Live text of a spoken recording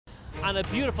on a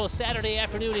beautiful Saturday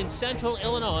afternoon in central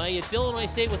Illinois. It's Illinois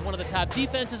State with one of the top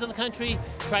defenses in the country,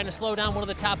 trying to slow down one of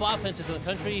the top offenses in the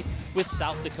country with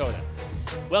South Dakota.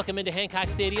 Welcome into Hancock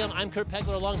Stadium. I'm Kurt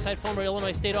Pegler alongside former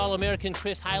Illinois State All-American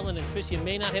Chris Highland. And Chris, you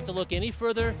may not have to look any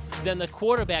further than the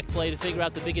quarterback play to figure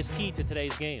out the biggest key to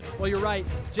today's game. Well, you're right.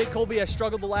 Jake Colby has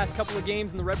struggled the last couple of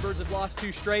games, and the Redbirds have lost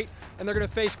 2 straight, and they're going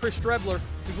to face Chris Strebler,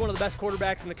 who's one of the best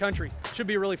quarterbacks in the country. Should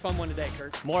be a really fun one today,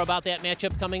 Kurt. More about that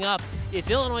matchup coming up. It's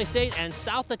Illinois State and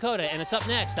South Dakota, and it's up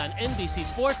next on NBC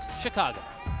Sports Chicago.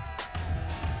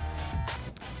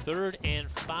 3rd and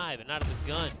 5, and out of the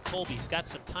gun. Colby's got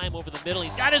some time over the middle.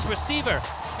 He's got his receiver,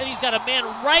 and he's got a man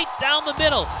right down the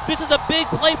middle. This is a big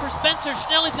play for Spencer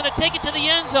Schnell. He's going to take it to the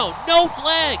end zone. No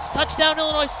flags. Touchdown,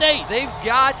 Illinois State. They've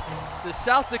got the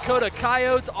South Dakota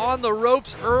Coyotes on the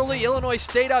ropes early. Illinois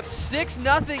State up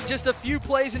 6-0 just a few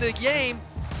plays into the game.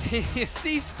 You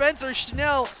see Spencer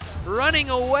Schnell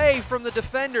running away from the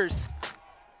defenders.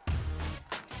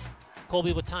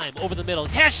 Colby with time over the middle.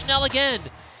 Has Schnell again.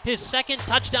 His second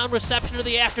touchdown reception of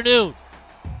the afternoon.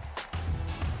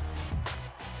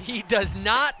 He does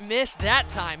not miss that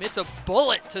time. It's a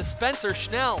bullet to Spencer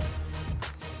Schnell.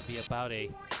 It'll be about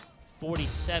a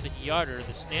 47-yarder.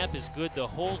 The snap is good, the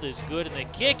hold is good, and the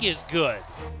kick is good.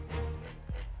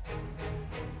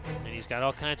 And he's got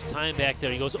all kinds of time back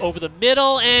there. He goes over the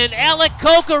middle, and Alec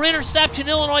Coker, interception,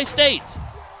 Illinois State.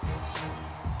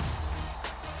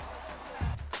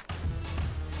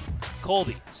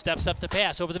 Colby steps up to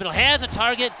pass over the middle, has a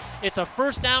target. It's a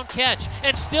first down catch,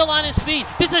 and still on his feet.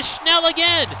 This is Schnell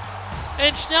again,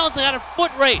 and Schnell's got a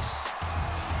foot race.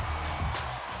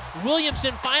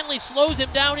 Williamson finally slows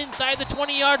him down inside the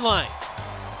 20-yard line.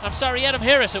 I'm sorry, Adam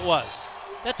Harris it was.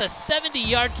 That's a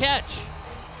 70-yard catch.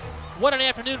 What an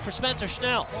afternoon for Spencer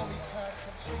Schnell.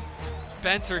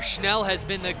 Spencer Schnell has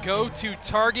been the go-to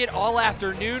target all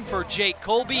afternoon for Jake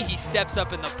Colby. He steps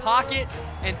up in the pocket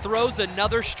and throws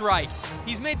another strike.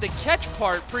 He's made the catch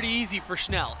part pretty easy for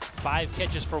Schnell. 5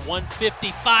 catches for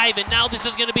 155, and now this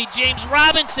is going to be James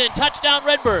Robinson. Touchdown,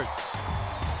 Redbirds.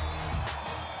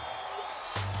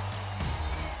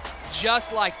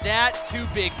 Just like that, 2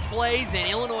 big plays, and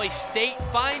Illinois State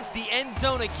finds the end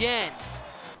zone again.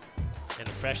 And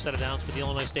a fresh set of downs for the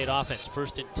Illinois State offense.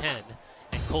 1st and 10.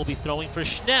 And Colby throwing for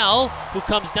Schnell, who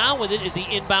comes down with it. Is he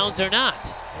inbounds or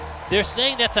not? They're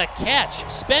saying that's a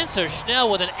catch. Spencer Schnell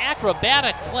with an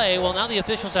acrobatic play. Well, now the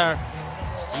officials are,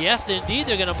 yes, indeed,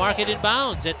 they're going to mark it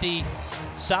inbounds at the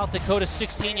South Dakota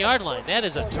 16-yard line. That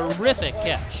is a terrific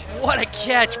catch. What a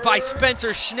catch by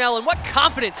Spencer Schnell, and what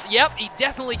confidence. Yep, he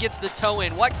definitely gets the toe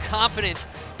in. What confidence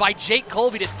by Jake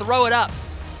Colby to throw it up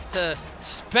to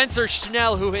Spencer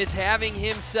Schnell, who is having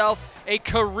himself a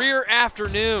career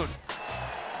afternoon.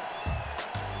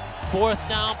 4th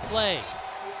down play.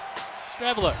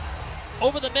 Strebler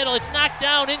over the middle. It's knocked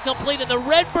down, incomplete, and the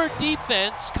Redbird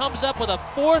defense comes up with a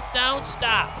 4th down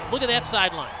stop. Look at that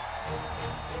sideline.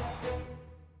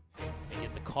 They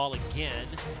get the call again,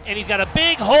 and he's got a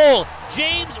big hole.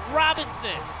 James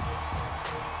Robinson.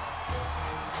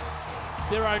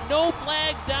 There are no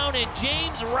flags down, and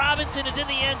James Robinson is in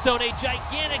the end zone. A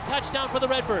gigantic touchdown for the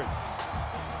Redbirds.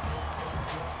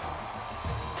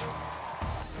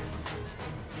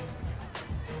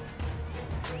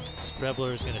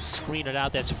 Strebler is going to screen it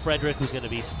out. That's Frederick, who's going to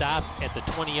be stopped at the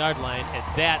 20-yard line, and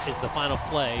that is the final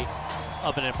play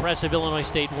of an impressive Illinois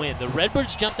State win. The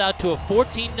Redbirds jumped out to a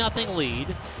 14-0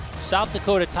 lead. South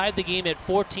Dakota tied the game at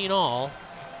 14-all,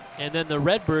 and then the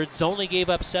Redbirds only gave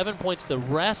up 7 points the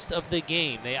rest of the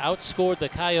game. They outscored the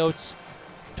Coyotes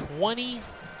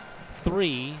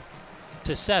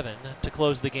 23-7 to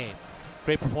close the game.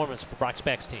 Great performance for Brock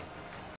Speck's team.